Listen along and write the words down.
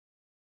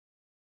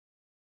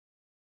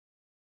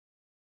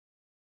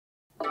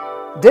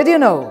Did you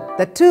know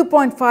that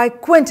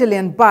 2.5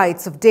 quintillion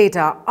bytes of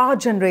data are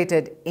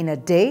generated in a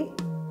day?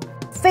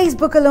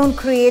 Facebook alone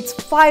creates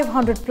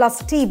 500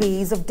 plus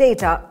TBs of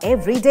data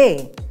every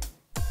day.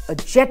 A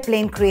jet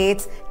plane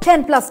creates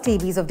 10 plus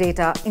TBs of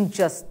data in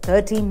just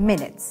 30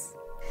 minutes.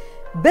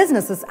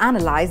 Businesses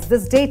analyze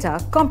this data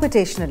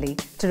computationally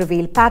to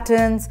reveal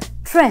patterns,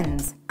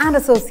 trends, and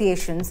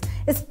associations,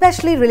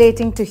 especially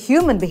relating to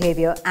human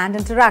behavior and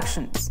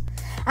interactions.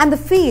 And the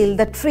field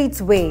that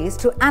treats ways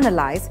to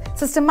analyze,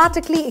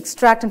 systematically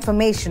extract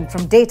information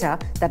from data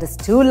that is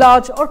too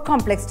large or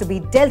complex to be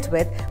dealt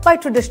with by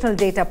traditional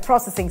data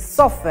processing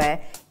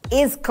software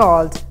is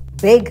called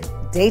big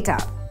data.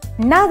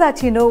 Now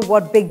that you know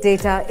what big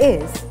data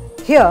is,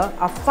 here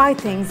are 5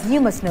 things you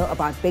must know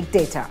about big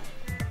data.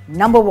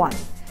 Number 1.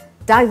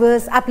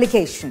 Diverse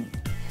application.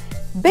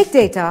 Big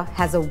data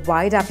has a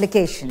wide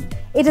application.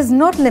 It is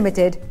not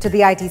limited to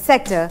the IT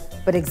sector,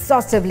 but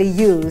exhaustively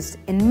used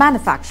in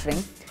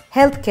manufacturing,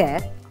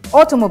 healthcare,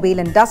 automobile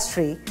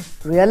industry,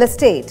 real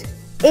estate,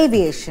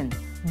 aviation,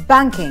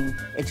 banking,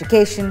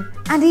 education,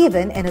 and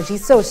even energy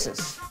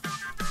sources.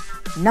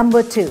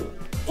 Number 2.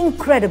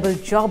 Incredible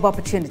job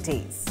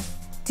opportunities.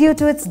 Due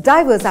to its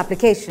diverse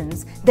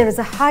applications, there is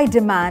a high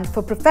demand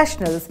for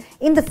professionals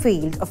in the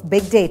field of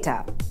big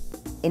data.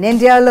 In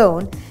India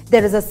alone,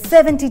 there is a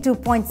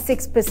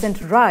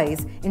 72.6%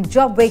 rise in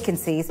job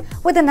vacancies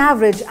with an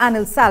average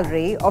annual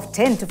salary of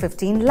 10 to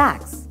 15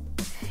 lakhs.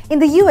 In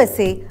the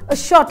USA, a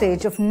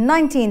shortage of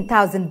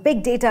 19,000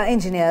 big data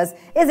engineers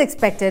is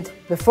expected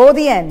before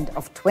the end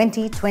of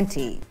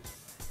 2020.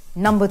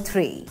 Number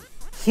 3.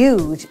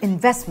 Huge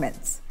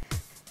investments.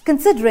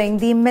 Considering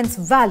the immense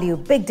value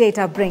big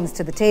data brings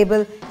to the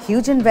table,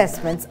 huge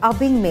investments are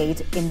being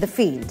made in the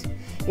field.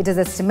 It is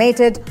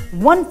estimated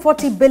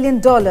 $140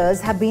 billion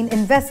have been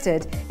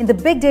invested in the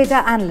big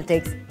data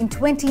analytics in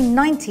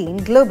 2019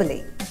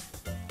 globally.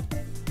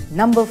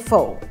 Number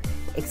 4.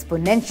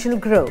 Exponential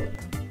growth.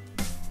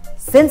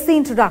 Since the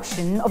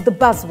introduction of the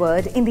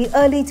buzzword in the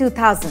early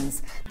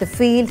 2000s, the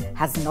field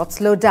has not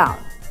slowed down.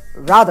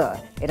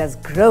 Rather, it has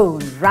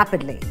grown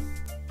rapidly.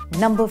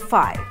 Number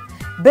 5.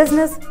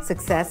 Business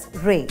success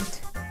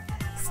rate.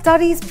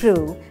 Studies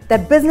prove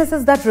that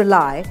businesses that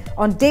rely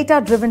on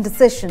data-driven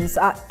decisions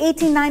are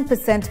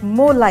 89%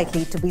 more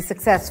likely to be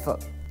successful.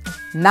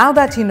 Now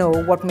that you know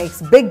what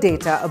makes big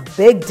data a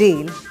big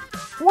deal,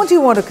 won't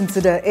you want to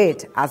consider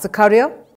it as a career?